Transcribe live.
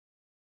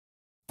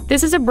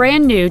This is a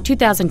brand new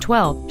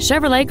 2012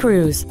 Chevrolet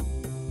Cruze.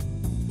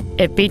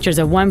 It features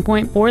a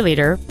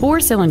 1.4-liter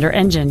four-cylinder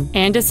engine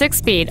and a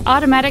 6-speed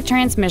automatic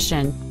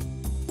transmission.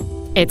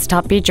 Its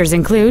top features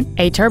include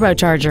a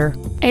turbocharger,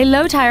 a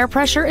low-tire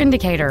pressure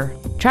indicator,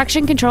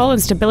 traction control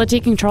and stability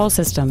control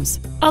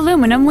systems,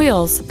 aluminum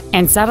wheels,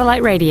 and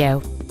satellite radio.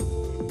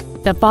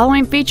 The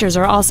following features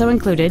are also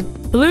included: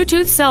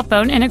 Bluetooth cell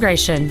phone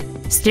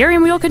integration,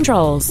 steering wheel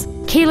controls,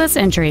 keyless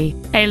entry,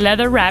 a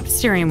leather-wrapped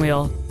steering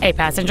wheel, a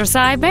passenger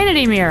side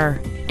vanity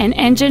mirror, an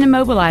engine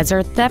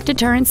immobilizer theft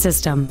deterrent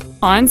system,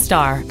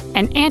 OnStar,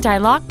 an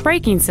anti-lock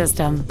braking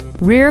system,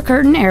 rear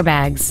curtain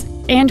airbags,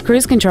 and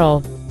cruise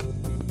control.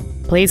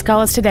 Please call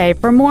us today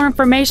for more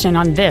information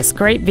on this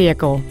great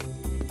vehicle.